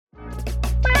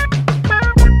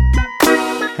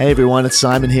Hey everyone, it's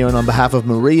Simon here, and on behalf of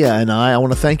Maria and I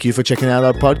want to thank you for checking out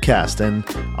our podcast, and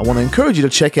I want to encourage you to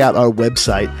check out our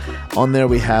website. On there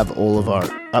we have all of our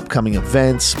upcoming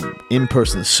events,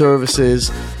 in-person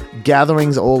services,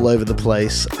 gatherings all over the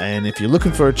place, and if you're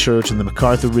looking for a church in the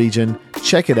MacArthur region,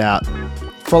 check it out.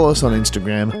 Follow us on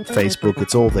Instagram, Facebook,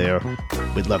 it's all there.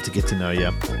 We'd love to get to know you.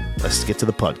 Let's get to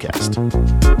the podcast.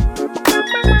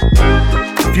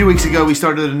 A few weeks ago, we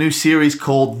started a new series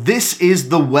called This is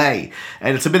the Way,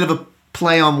 and it's a bit of a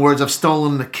play on words. I've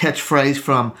stolen the catchphrase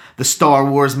from the Star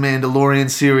Wars Mandalorian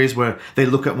series where they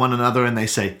look at one another and they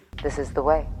say, "This is the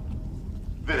way.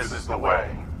 This is the way.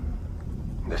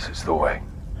 This is the way."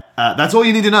 That's all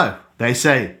you need to know. They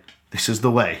say, "This is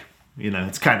the way." You know,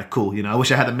 it's kind of cool. You know, I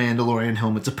wish I had a Mandalorian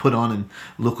helmet to put on and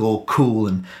look all cool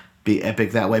and be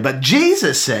epic that way. But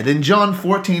Jesus said in John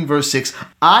 14, verse 6,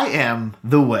 "I am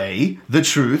the way, the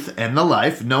truth, and the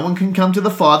life. No one can come to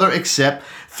the Father except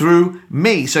through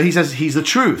me." So he says he's the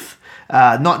truth.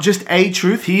 Not just a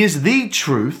truth, he is the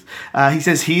truth. He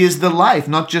says he is the life,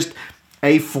 not just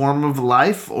a form of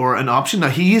life or an option. No,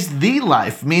 he is the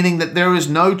life, meaning that there is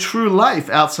no true life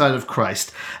outside of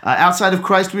Christ. Outside of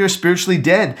Christ, we are spiritually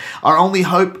dead. Our only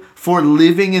hope for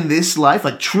living in this life,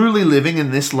 like truly living in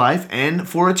this life and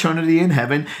for eternity in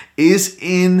heaven, is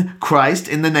in Christ,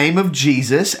 in the name of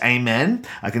Jesus. Amen.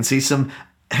 I can see some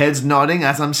heads nodding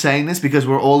as I'm saying this because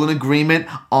we're all in agreement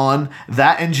on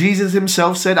that. And Jesus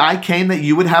himself said, "I came that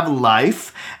you would have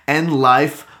life and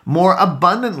life more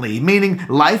abundantly," meaning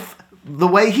life the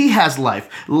way he has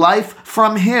life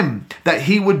from him, that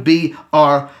he would be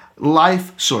our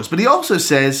life source. But he also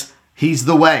says he's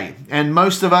the way. And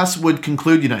most of us would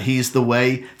conclude, he's the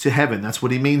way to heaven. That's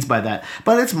what he means by that.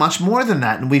 But it's much more than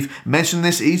that. And we've mentioned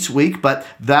this each week, but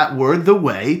that word, the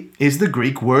way, is the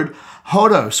Greek word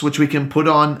hodos, which we can put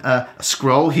on a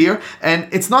scroll here. And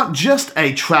it's not just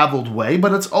a traveled way,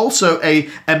 but it's also a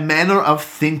manner of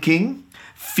thinking,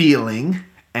 feeling,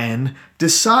 and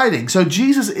deciding. So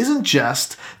Jesus isn't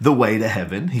just the way to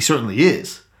heaven. He certainly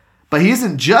is. But he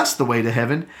isn't just the way to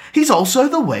heaven. He's also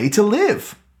the way to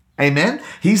live. Amen?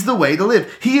 He's the way to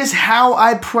live. He is how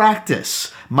I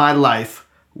practice my life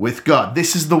with God.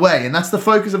 This is the way. And that's the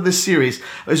focus of this series,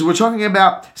 is we're talking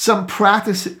about some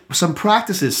practices,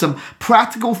 some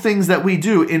practical things that we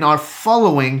do in our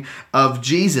following of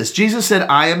Jesus. Jesus said,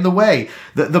 "I am the way."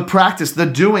 The practice, the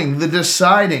doing, the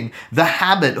deciding, the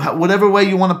habit, whatever way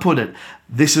you want to put it,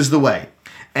 this is the way.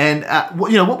 And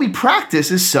what we practice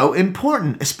is so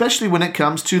important, especially when it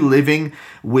comes to living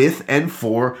with and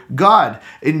for God.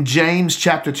 In James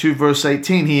chapter 2, verse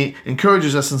 18, he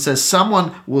encourages us and says,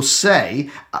 "Someone will say,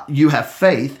 'You have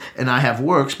faith and I have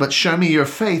works, but show me your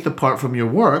faith apart from your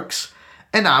works,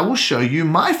 and I will show you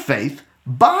my faith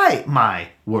by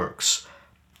my works.'"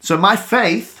 So my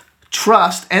faith,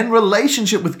 trust, and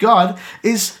relationship with God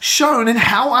is shown in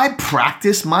how I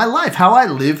practice my life, how I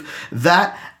live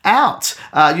that out.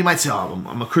 You might say, "Oh,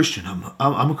 I'm a Christian.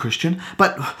 I'm a Christian."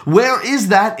 But where is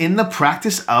that in the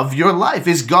practice of your life?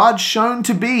 Is God shown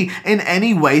to be in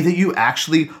any way that you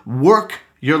actually work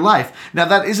your life? Now,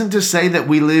 that isn't to say that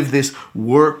we live this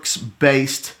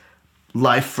works-based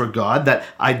life for God, that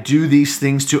I do these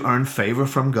things to earn favor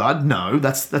from God. No,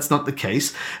 that's not the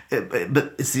case.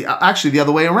 But it's actually the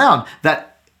other way around, that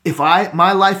if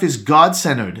my life is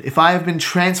God-centered, if I have been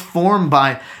transformed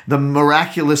by the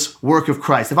miraculous work of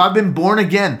Christ, if I've been born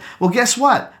again, well, guess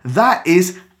what? That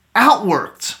is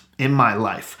outworked in my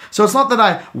life. So it's not that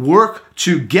I work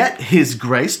to get his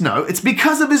grace. No, it's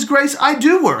because of his grace I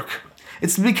do work.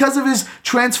 It's because of his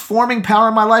transforming power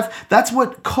in my life. That's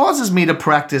what causes me to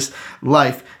practice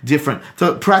life different,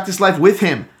 to practice life with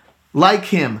him, like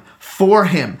him, for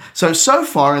him. So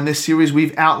far in this series,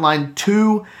 we've outlined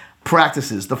two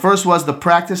practices. The first was the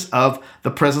practice of the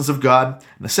presence of God.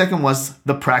 And the second was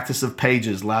the practice of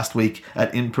pages last week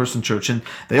at In-Person Church. And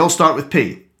they all start with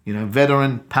P.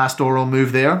 Veteran pastoral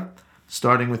move there,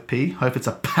 starting with P. Hope it's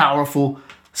a powerful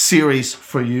series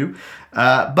for you.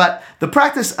 But the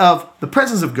practice of the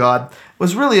presence of God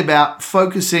was really about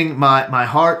focusing my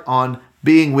heart on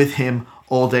being with him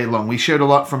all day long. We shared a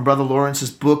lot from Brother Lawrence's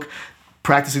book,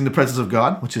 Practicing the Presence of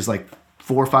God, which is like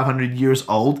 400 or 500 years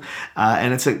old.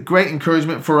 And it's a great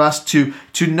encouragement for us to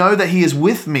know that he is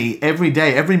with me every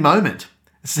day, every moment.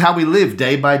 This is how we live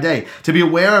day by day, to be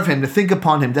aware of him, to think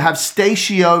upon him, to have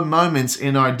statio moments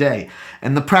in our day.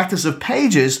 And the practice of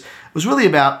pages was really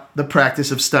about the practice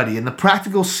of study and the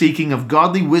practical seeking of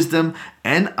godly wisdom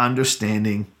and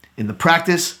understanding in the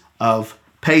practice of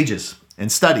pages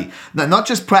and study. Now, not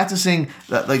just practicing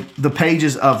the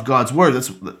pages of God's Word,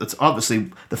 that's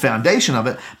obviously the foundation of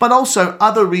it, but also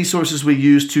other resources we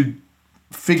use to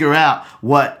figure out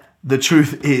what the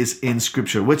truth is in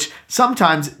Scripture, which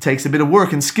sometimes takes a bit of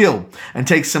work and skill and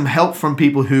takes some help from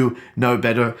people who know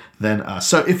better than us.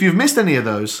 So if you've missed any of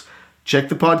those, check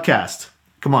the podcast.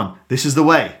 Come on, this is the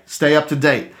way. Stay up to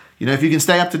date. You know, if you can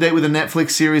stay up to date with a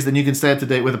Netflix series, then you can stay up to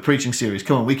date with a preaching series.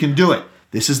 Come on, we can do it.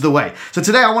 This is the way. So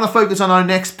today I want to focus on our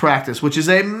next practice, which is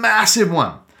a massive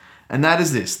one. And that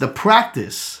is this, the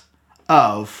practice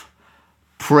of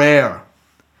prayer.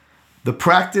 The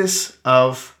practice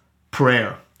of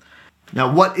prayer.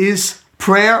 Now, what is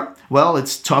prayer? Well,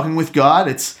 it's talking with God.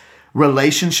 It's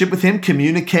relationship with Him,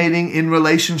 communicating in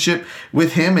relationship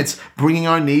with Him. It's bringing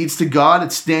our needs to God.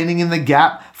 It's standing in the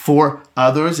gap for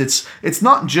others. It's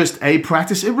not just a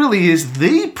practice. It really is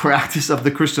the practice of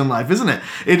the Christian life, isn't it?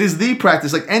 It is the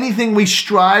practice. Like anything we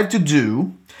strive to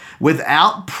do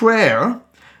without prayer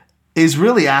is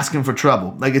really asking for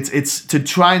trouble. Like it's to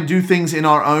try and do things in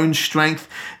our own strength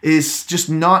is just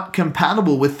not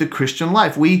compatible with the Christian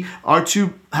life. We are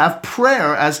to have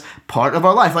prayer as part of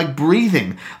our life, like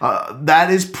breathing. That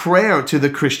is prayer to the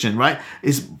Christian, right?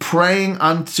 Is praying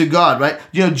unto God, right?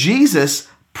 You know, Jesus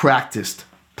practiced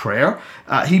prayer.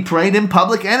 He prayed in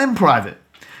public and in private.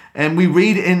 And we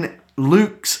read in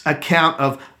Luke's account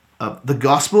of the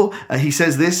gospel, he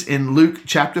says this in Luke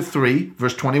chapter 3,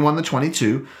 verse 21 to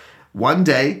 22. One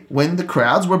day, when the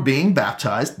crowds were being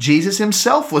baptized, Jesus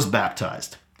himself was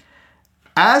baptized.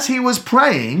 As he was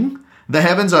praying, the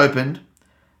heavens opened,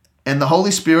 and the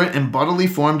Holy Spirit in bodily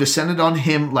form descended on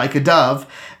him like a dove,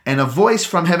 and a voice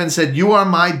from heaven said, "You are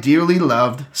my dearly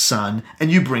loved Son,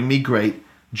 and you bring me great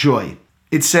joy."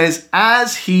 It says,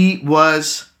 as he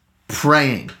was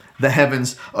praying, the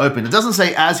heavens opened. It doesn't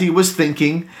say as he was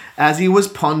thinking, as he was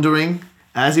pondering,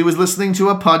 as he was listening to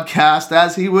a podcast,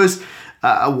 as he was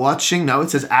watching. No,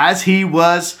 it says as he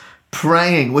was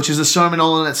praying, which is a sermon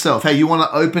all in itself. Hey, you want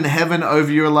to open heaven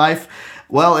over your life?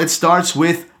 Well, it starts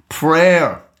with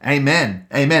prayer. Amen.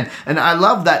 Amen. And I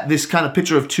love that this kind of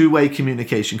picture of two-way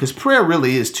communication, because prayer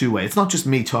really is two-way. It's not just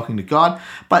me talking to God,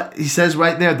 but he says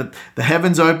right there that the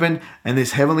heavens opened and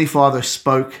this heavenly Father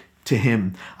spoke to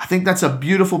him. I think that's a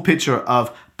beautiful picture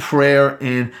of prayer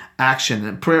in action.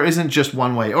 And prayer isn't just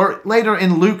one way. Or later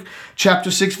in Luke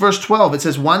chapter 6, verse 12, it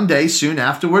says, one day soon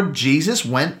afterward, Jesus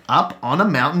went up on a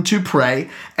mountain to pray,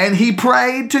 and he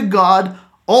prayed to God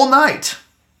all night.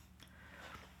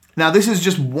 Now, this is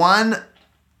just one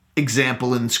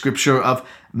example in Scripture of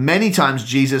many times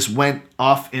Jesus went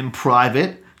off in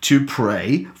private to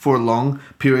pray for long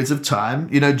periods of time.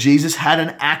 You know, Jesus had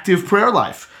an active prayer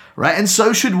life. Right? And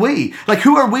so should we. Like,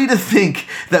 who are we to think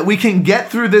that we can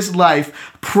get through this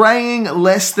life praying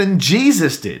less than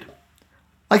Jesus did?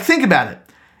 Like, think about it.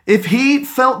 If he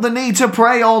felt the need to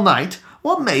pray all night,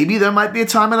 well, maybe there might be a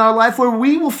time in our life where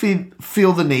we will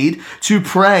feel the need to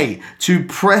pray, to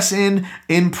press in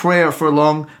prayer for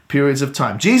long periods of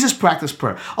time. Jesus practiced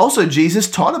prayer. Also, Jesus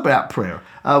taught about prayer.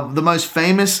 The most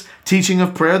famous teaching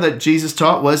of prayer that Jesus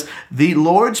taught was the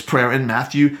Lord's Prayer in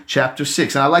Matthew chapter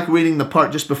 6. And I like reading the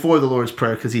part just before the Lord's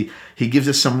Prayer because he gives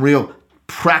us some real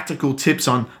practical tips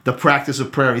on the practice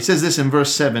of prayer. He says this in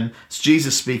verse 7, it's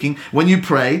Jesus speaking, "When you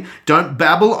pray, don't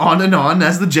babble on and on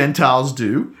as the Gentiles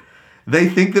do. They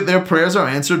think that their prayers are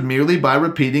answered merely by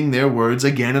repeating their words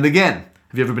again and again."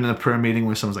 Have you ever been in a prayer meeting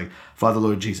where someone's like, "Father,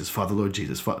 Lord Jesus, Father, Lord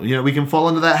Jesus." You know, we can fall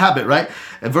into that habit, right?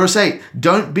 And verse 8,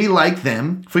 "Don't be like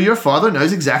them, for your Father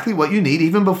knows exactly what you need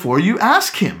even before you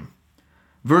ask him."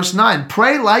 Verse 9,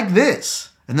 "Pray like this."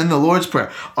 And then the Lord's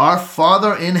Prayer, "Our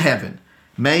Father in heaven,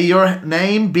 may your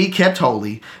name be kept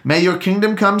holy. May your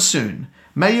kingdom come soon.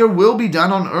 May your will be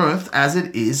done on earth as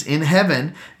it is in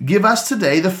heaven. Give us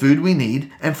today the food we need,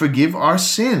 and forgive our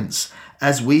sins,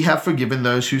 as we have forgiven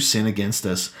those who sin against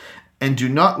us. And do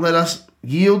not let us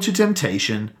yield to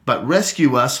temptation, but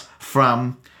rescue us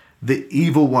from the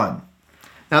evil one."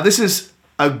 Now, this is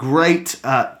a great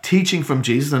teaching from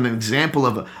Jesus, an example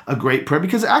of a great prayer,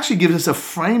 because it actually gives us a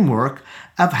framework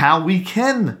of how we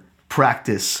can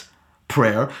practice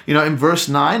prayer. You know, in verse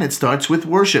 9, it starts with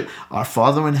worship. "Our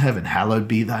Father in heaven, hallowed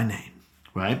be thy name,"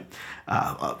 right?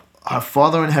 Our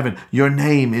Father in heaven, your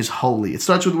name is holy. It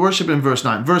starts with worship in verse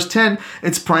 9. Verse 10,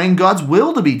 it's praying God's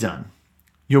will to be done.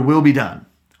 Your will be done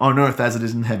on earth as it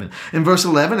is in heaven. In verse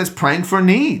 11, it's praying for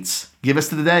needs. Give us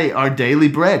today our daily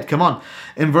bread. Come on.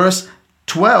 In verse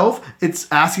 12, it's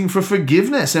asking for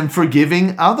forgiveness and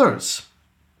forgiving others.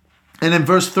 And in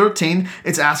verse 13,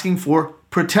 it's asking for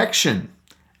protection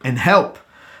and help.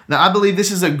 Now, I believe this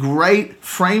is a great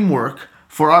framework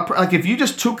for our, like if you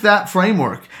just took that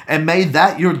framework and made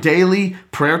that your daily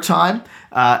prayer time,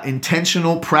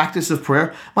 intentional practice of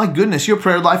prayer, my goodness, your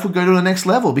prayer life will go to the next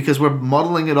level because we're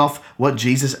modeling it off what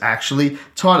Jesus actually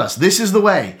taught us. This is the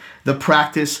way, the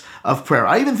practice of prayer.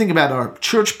 I even think about our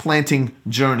church planting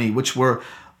journey, which we're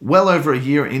well over a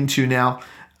year into now.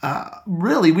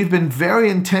 Really, we've been very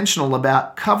intentional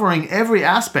about covering every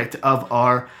aspect of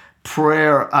our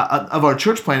prayer, of our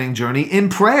church planting journey in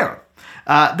prayer.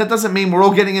 That doesn't mean we're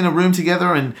all getting in a room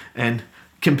together and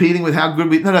competing with how good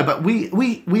but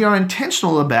we are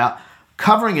intentional about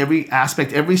covering every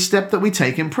aspect, every step that we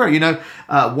take in prayer.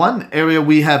 One area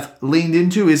we have leaned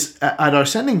into is at our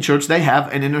sending church, they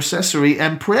have an intercessory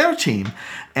and prayer team.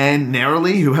 And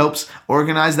Narrowly, who helps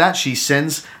organize that, she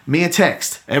sends me a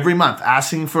text every month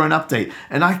asking for an update.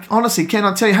 And I honestly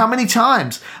cannot tell you how many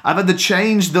times I've had to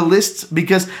change the lists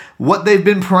because what they've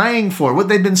been praying for, what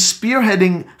they've been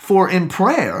spearheading for in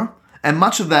prayer, and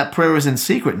much of that prayer is in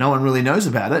secret. No one really knows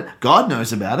about it. God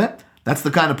knows about it. That's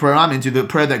the kind of prayer I'm into, the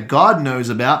prayer that God knows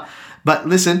about. But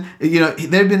listen, they've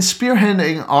been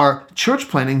spearheading our church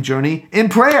planting journey in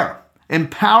prayer, in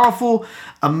powerful,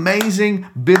 amazing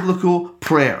biblical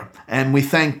prayer. And we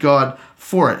thank God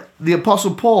for it. The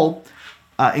Apostle Paul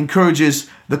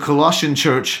encourages the Colossian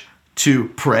church to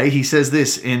pray. He says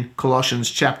this in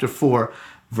Colossians chapter 4,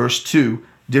 verse 2,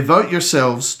 "Devote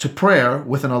yourselves to prayer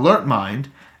with an alert mind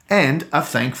and a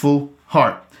thankful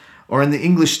heart." Or in the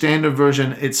English Standard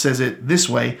Version, it says it this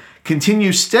way: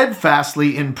 "Continue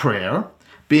steadfastly in prayer,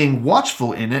 being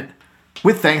watchful in it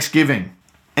with thanksgiving."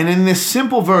 And in this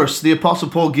simple verse, the Apostle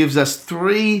Paul gives us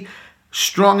 3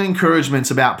 strong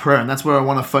encouragements about prayer. And that's where I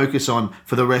want to focus on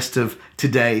for the rest of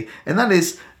today. And that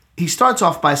is, he starts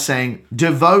off by saying,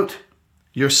 devote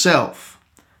yourself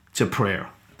to prayer.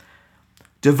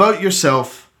 Devote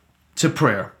yourself to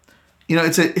prayer.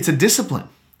 It's a discipline.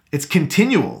 It's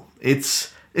continual.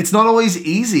 It's not always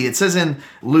easy. It says in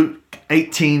Luke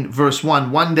 18, verse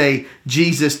 1, one day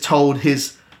Jesus told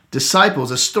his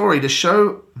disciples a story to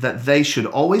show that they should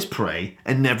always pray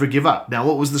and never give up. Now,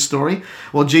 what was the story?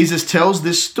 Well, Jesus tells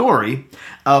this story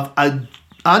of an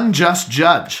unjust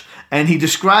judge. And he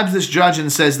describes this judge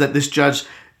and says that this judge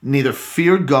neither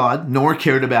feared God nor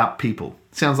cared about people.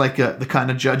 Sounds like the kind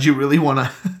of judge you really want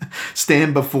to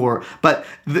stand before. But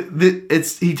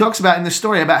he talks about in this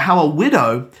story about how a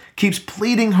widow keeps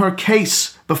pleading her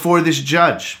case before this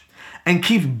judge and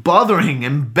keeps bothering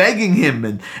and begging him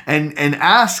and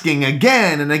asking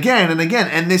again and again and again.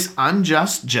 And this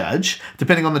unjust judge,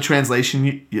 depending on the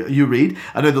translation you read,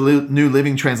 I know the New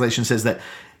Living Translation says that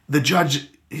the judge,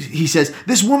 he says,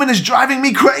 "This woman is driving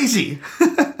me crazy."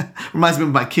 Reminds me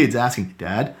of my kids asking,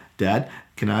 Dad,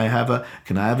 can I have a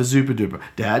Zupa Duper?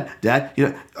 Dad,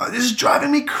 this is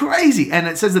driving me crazy. And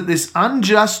it says that this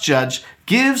unjust judge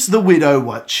gives the widow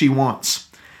what she wants.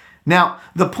 Now,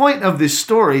 the point of this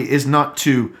story is not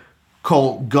to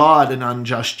call God an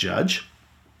unjust judge,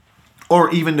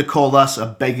 or even to call us a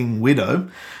begging widow.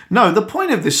 No, the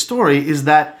point of this story is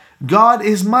that God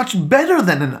is much better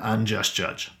than an unjust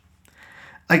judge.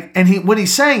 What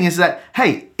he's saying is that,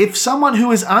 hey, if someone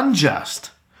who is unjust,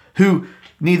 who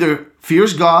neither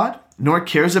fears God nor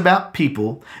cares about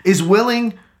people, is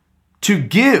willing to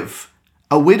give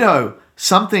a widow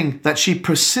something that she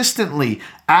persistently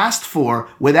asked for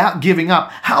without giving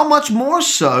up, how much more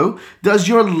so does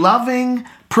your loving,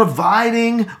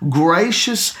 providing,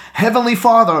 gracious Heavenly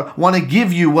Father want to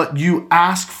give you what you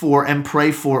ask for and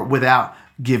pray for without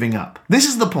giving up? This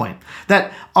is the point,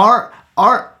 that our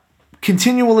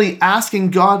continually asking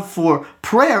God for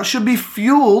prayer should be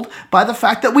fueled by the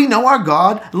fact that we know our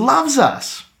God loves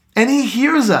us and He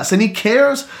hears us and He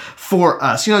cares for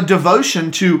us.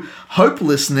 Devotion to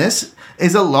hopelessness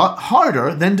is a lot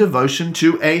harder than devotion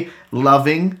to a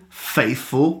loving,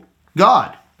 faithful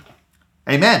God.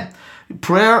 Amen.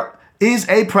 Prayer is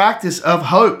a practice of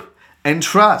hope and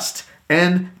trust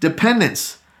and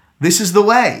dependence. This is the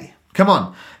way. Come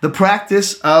on. The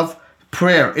practice of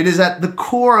prayer. It is at the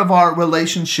core of our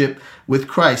relationship with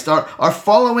Christ. Our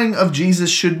following of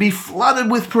Jesus should be flooded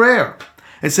with prayer.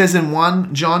 It says in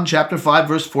 1 John chapter 5,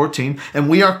 verse 14, "And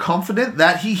we are confident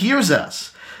that He hears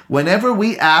us whenever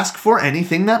we ask for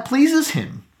anything that pleases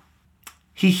Him."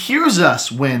 He hears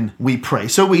us when we pray,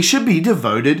 so we should be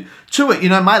devoted to it.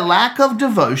 My lack of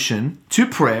devotion to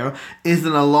prayer is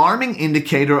an alarming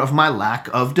indicator of my lack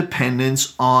of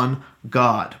dependence on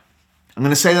God. I'm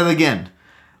going to say that again.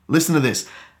 Listen to this.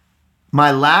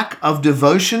 My lack of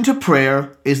devotion to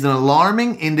prayer is an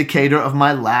alarming indicator of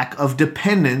my lack of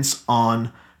dependence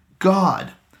on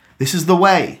God. This is the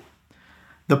way.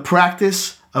 The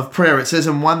practice of prayer. It says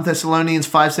in 1 Thessalonians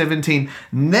 5:17,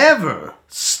 "Never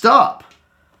stop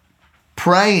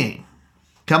praying.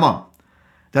 Come on.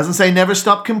 Doesn't say never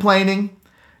stop complaining.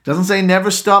 Doesn't say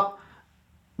never stop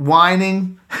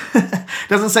whining.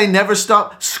 Doesn't say never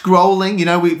stop scrolling. You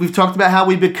know, we've talked about how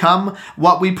we become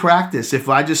what we practice. If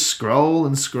I just scroll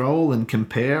and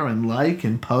compare and like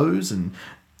and pose and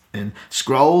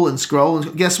scroll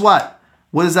and guess what?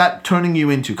 What is that turning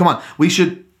you into? Come on, we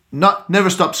should never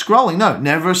stop scrolling. No,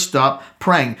 never stop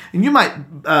praying. And you might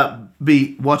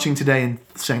be watching today and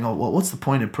saying, oh, well, what's the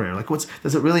point of prayer? Like,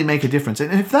 does it really make a difference?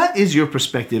 And if that is your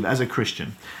perspective as a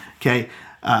Christian, okay,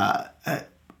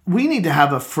 we need to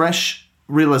have a fresh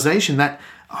realization that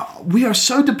we are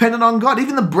so dependent on God.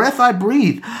 Even the breath I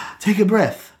breathe, take a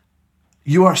breath.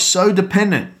 You are so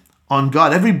dependent on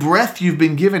God. Every breath you've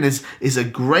been given is a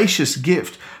gracious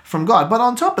gift from God. But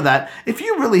on top of that, if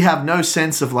you really have no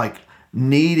sense of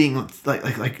needing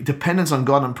like dependence on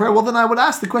God and prayer, well, then I would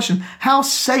ask the question, how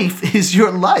safe is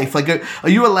your life? Like, are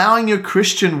you allowing your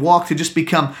Christian walk to just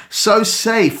become so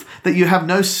safe that you have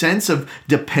no sense of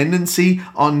dependency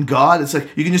on God? It's like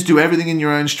you can just do everything in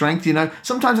your own strength. You know,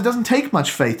 sometimes it doesn't take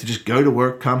much faith to just go to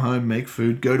work, come home, make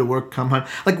food, go to work, come home.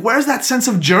 Like, where's that sense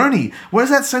of journey? Where's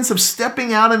that sense of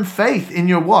stepping out in faith in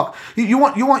your walk? You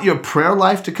want your prayer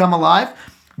life to come alive?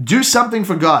 Do something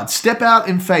for God. Step out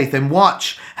in faith and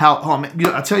watch how,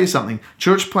 I'll tell you something.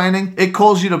 Church planning, it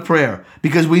calls you to prayer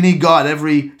because we need God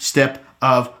every step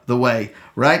of the way,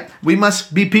 right? We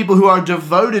must be people who are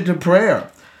devoted to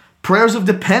prayer. Prayers of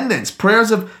dependence,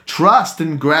 prayers of trust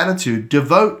and gratitude.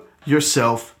 Devote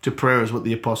yourself to prayer is what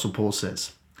the Apostle Paul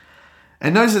says.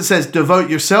 And notice it says devote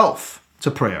yourself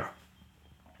to prayer.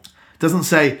 It doesn't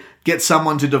say get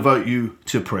someone to devote you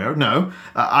to prayer. No,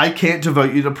 I can't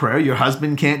devote you to prayer. Your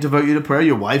husband can't devote you to prayer.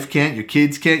 Your wife can't. Your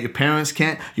kids can't. Your parents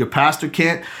can't. Your pastor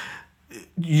can't.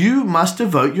 You must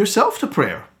devote yourself to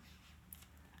prayer.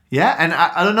 Yeah, and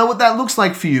I don't know what that looks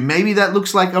like for you. Maybe that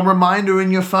looks like a reminder in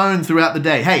your phone throughout the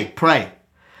day. Hey, pray.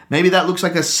 Maybe that looks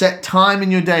like a set time in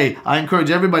your day. I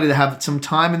encourage everybody to have some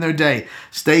time in their day.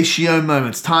 Statio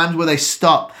moments, times where they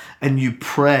stop and you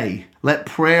pray. Let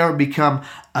prayer become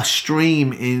a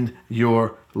stream in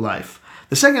your life.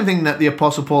 The second thing that the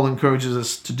Apostle Paul encourages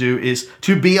us to do is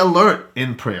to be alert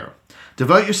in prayer.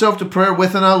 Devote yourself to prayer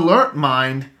with an alert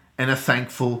mind and a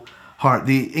thankful heart.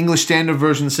 The English Standard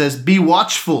Version says, be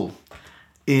watchful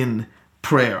in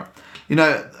prayer. You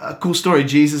know, a cool story.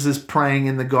 Jesus is praying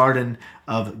in the Garden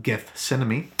of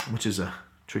Gethsemane, which is a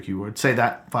tricky word. Say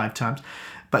that 5 times.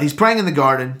 But he's praying in the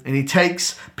garden and he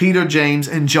takes Peter, James,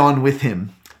 and John with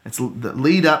him. It's the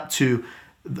lead up to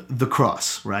the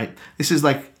cross, right? This is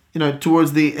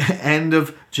towards the end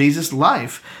of Jesus'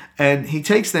 life. And he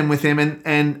takes them with him.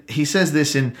 And he says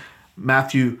this in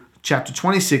Matthew chapter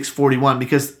 26:41,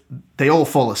 because they all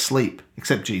fall asleep,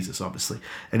 except Jesus, obviously.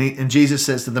 And Jesus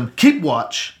says to them, keep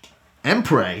watch and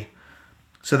pray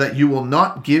so that you will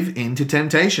not give in to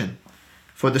temptation.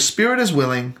 For the spirit is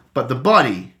willing, but the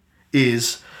body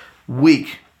is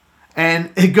weak.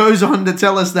 And it goes on to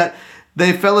tell us that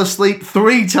they fell asleep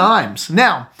 3 times.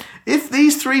 Now, if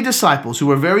these 3 disciples who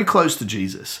were very close to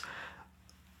Jesus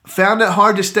found it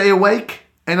hard to stay awake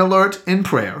and alert in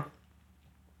prayer,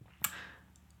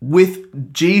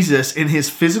 with Jesus in his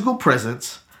physical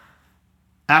presence,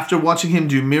 after watching him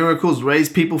do miracles, raise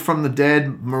people from the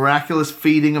dead, miraculous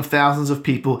feeding of thousands of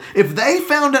people, if they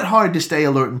found it hard to stay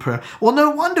alert in prayer, well, no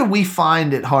wonder we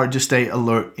find it hard to stay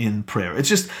alert in prayer. It's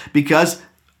just because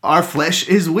our flesh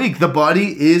is weak. The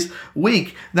body is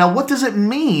weak. Now, what does it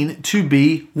mean to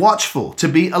be watchful, to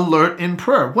be alert in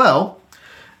prayer? Well,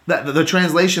 the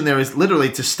translation there is literally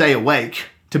to stay awake,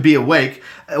 to be awake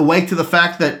to the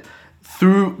fact that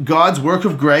through God's work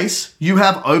of grace, you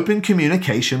have open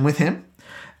communication with him.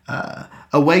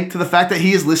 Awake to the fact that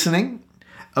he is listening.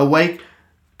 Awake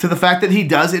to the fact that he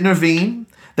does intervene.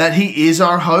 That he is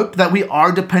our hope. That we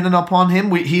are dependent upon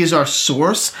him. He is our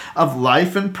source of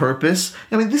life and purpose.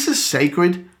 I mean, this is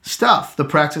sacred stuff, the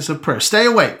practice of prayer. Stay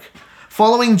awake.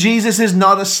 Following Jesus is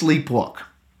not a sleepwalk.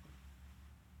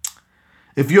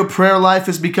 If your prayer life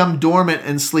has become dormant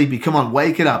and sleepy, come on,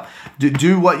 wake it up.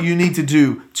 Do what you need to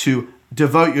do to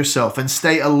devote yourself and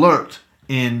stay alert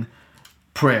in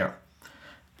prayer.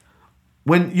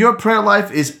 When your prayer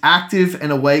life is active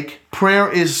and awake, prayer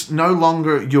is no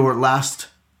longer your last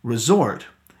resort.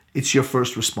 It's your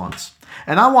first response.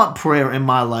 And I want prayer in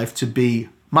my life to be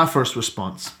my first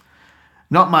response,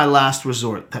 not my last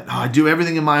resort. That I do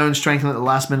everything in my own strength, and at the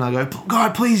last minute I go,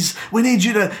 God, please, we need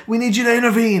you to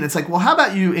intervene. It's like, well, how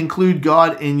about you include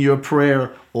God in your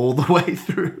prayer all the way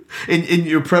through, in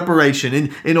your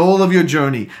preparation, in all of your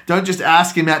journey. Don't just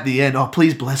ask him at the end, oh,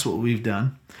 please bless what we've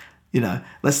done. You know,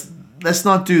 let's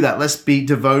not do that. Let's be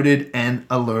devoted and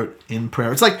alert in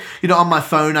prayer. It's like, on my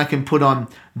phone, I can put on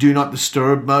do not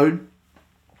disturb mode.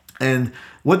 And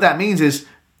what that means is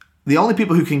the only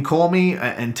people who can call me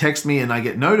and text me and I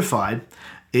get notified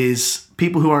is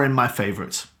people who are in my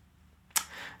favorites.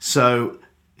 So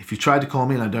if you tried to call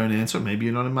me and I don't answer, maybe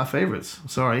you're not in my favorites.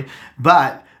 Sorry.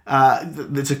 But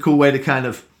it's a cool way to kind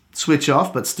of switch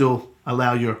off, but still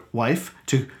allow your wife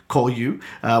to call you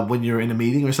when you're in a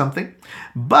meeting or something.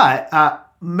 But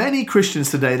many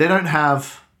Christians today, they don't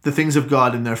have the things of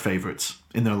God in their favorites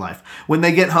in their life. When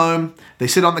they get home, they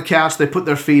sit on the couch, they put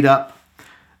their feet up.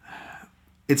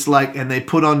 It's like, and they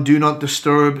put on do not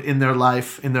disturb in their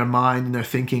life, in their mind, in their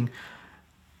thinking.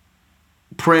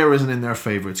 Prayer isn't in their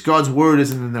favorites. God's word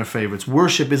isn't in their favorites.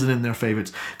 Worship isn't in their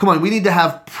favorites. Come on, we need to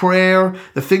have prayer,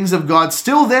 the things of God,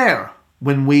 still there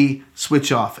when we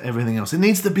switch off everything else. It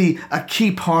needs to be a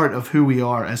key part of who we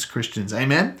are as Christians.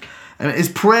 Amen? Is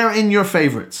prayer in your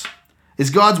favorites? Is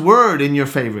God's word in your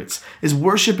favorites? Is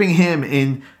worshiping him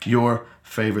in your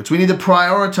favorites? We need to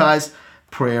prioritize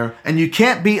prayer. And you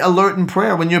can't be alert in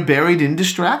prayer when you're buried in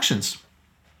distractions.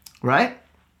 Right?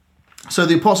 So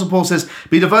the Apostle Paul says,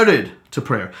 be devoted to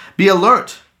prayer. Be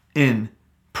alert in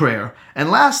prayer.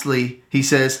 And lastly, he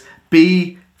says,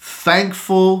 be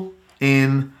thankful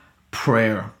in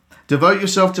prayer. Devote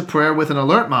yourself to prayer with an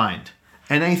alert mind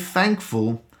and a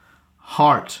thankful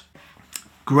heart.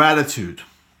 Gratitude,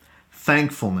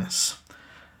 thankfulness.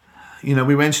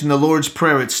 We mentioned the Lord's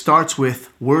Prayer. It starts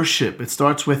with worship. It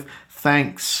starts with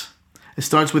thanks. It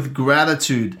starts with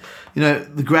gratitude.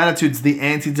 The gratitude's the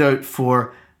antidote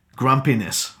for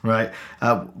grumpiness, right?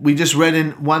 We just read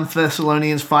in 1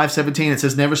 Thessalonians 5:17, it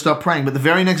says, never stop praying. But the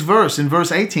very next verse, in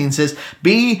verse 18, says,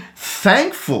 be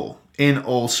thankful in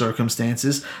all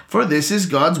circumstances, for this is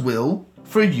God's will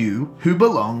for you who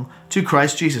belong to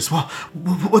Christ Jesus. Well,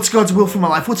 what's God's will for my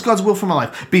life? What's God's will for my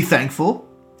life? Be thankful.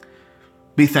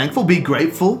 Be thankful. Be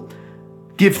grateful.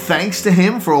 Give thanks to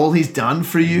him for all he's done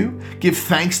for you. Give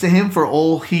thanks to him for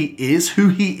all he is, who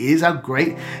he is, how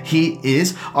great he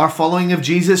is. Our following of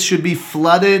Jesus should be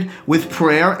flooded with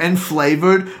prayer and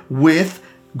flavored with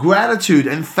gratitude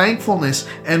and thankfulness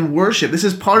and worship. This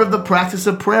is part of the practice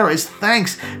of prayer, is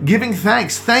thanks, giving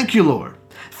thanks. Thank you, Lord.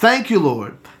 Thank you,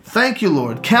 Lord. Thank you,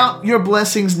 Lord. Count your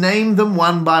blessings, name them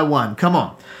one by one. Come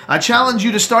on. I challenge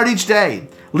you to start each day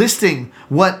listing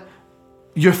what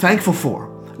you're thankful for.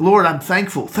 Lord, I'm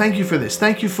thankful. Thank you for this.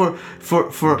 Thank you for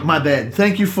my bed.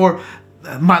 Thank you for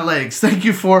my legs. Thank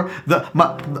you for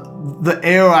the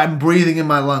air I'm breathing in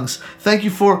my lungs. Thank you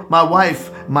for my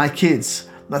wife, my kids.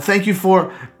 Thank you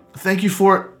for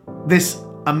this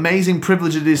amazing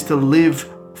privilege it is to live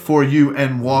for you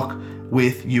and walk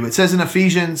with you. It says in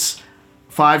Ephesians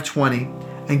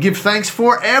 5:20, and give thanks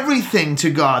for everything to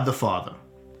God the Father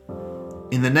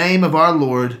in the name of our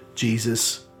Lord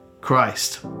Jesus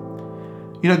Christ.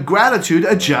 Gratitude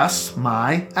adjusts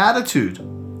my attitude.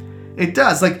 It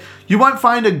does. Like, you won't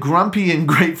find a grumpy and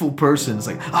grateful person. It's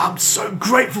like, I'm so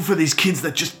grateful for these kids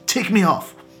that just tick me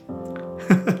off.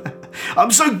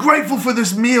 I'm so grateful for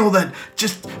this meal that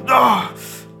just,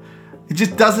 it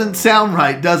just doesn't sound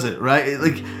right, does it? Right?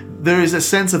 Like, there is a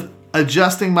sense of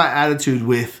adjusting my attitude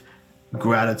with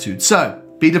gratitude. So,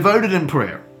 be devoted in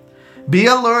prayer. Be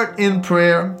alert in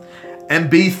prayer and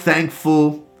be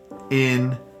thankful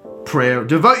in prayer.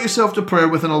 Devote yourself to prayer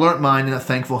with an alert mind and a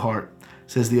thankful heart,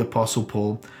 says the Apostle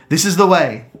Paul. This is the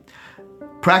way.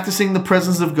 Practicing the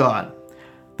presence of God,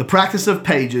 the practice of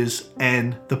pages,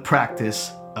 and the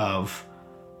practice of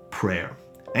prayer.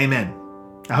 Amen.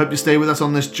 I hope you stay with us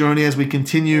on this journey as we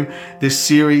continue this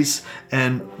series.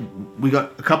 And we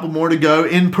got a couple more to go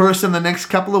in person the next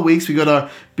couple of weeks. We got our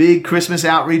big Christmas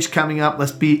outreach coming up.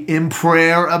 Let's be in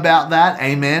prayer about that.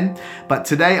 Amen. But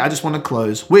today I just want to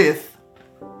close with,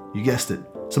 you guessed it,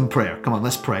 some prayer. Come on,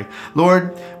 let's pray.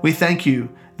 Lord, we thank you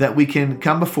that we can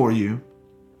come before you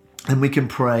and we can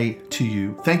pray to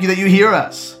you. Thank you that you hear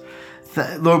us.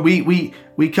 Lord, we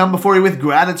come before you with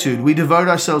gratitude. We devote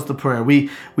ourselves to prayer. We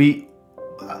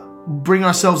bring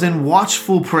ourselves in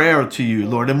watchful prayer to you,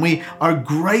 Lord, and we are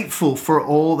grateful for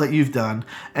all that you've done.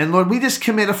 And Lord, we just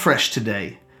commit afresh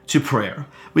today to prayer.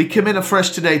 We commit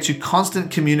afresh today to constant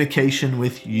communication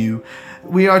with you.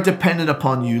 We are dependent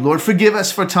upon you. Lord, forgive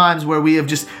us for times where we have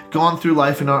just gone through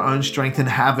life in our own strength and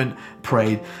haven't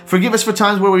prayed. Forgive us for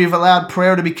times where we've allowed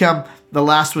prayer to become the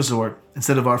last resort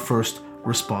instead of our first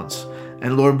response.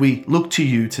 And Lord, we look to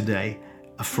you today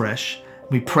afresh.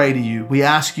 We pray to you. We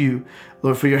ask you,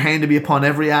 Lord, for your hand to be upon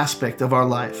every aspect of our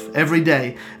life, every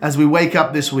day, as we wake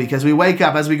up this week, as we wake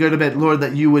up, as we go to bed, Lord,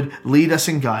 that you would lead us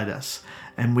and guide us.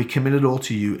 And we commit it all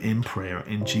to you in prayer,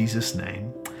 in Jesus'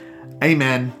 name.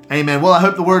 Amen. Amen. Well, I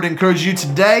hope the word encouraged you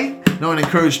today. No, it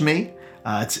encouraged me.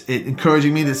 It's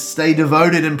encouraging me to stay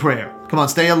devoted in prayer. Come on,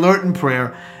 stay alert in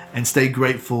prayer and stay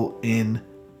grateful in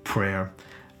prayer.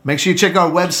 Make sure you check our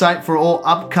website for all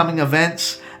upcoming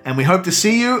events. And we hope to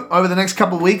see you over the next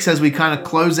couple of weeks as we kind of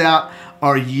close out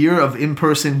our year of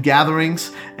in-person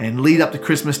gatherings and lead up to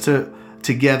Christmas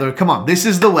together. Come on, this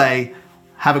is the way.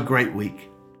 Have a great week.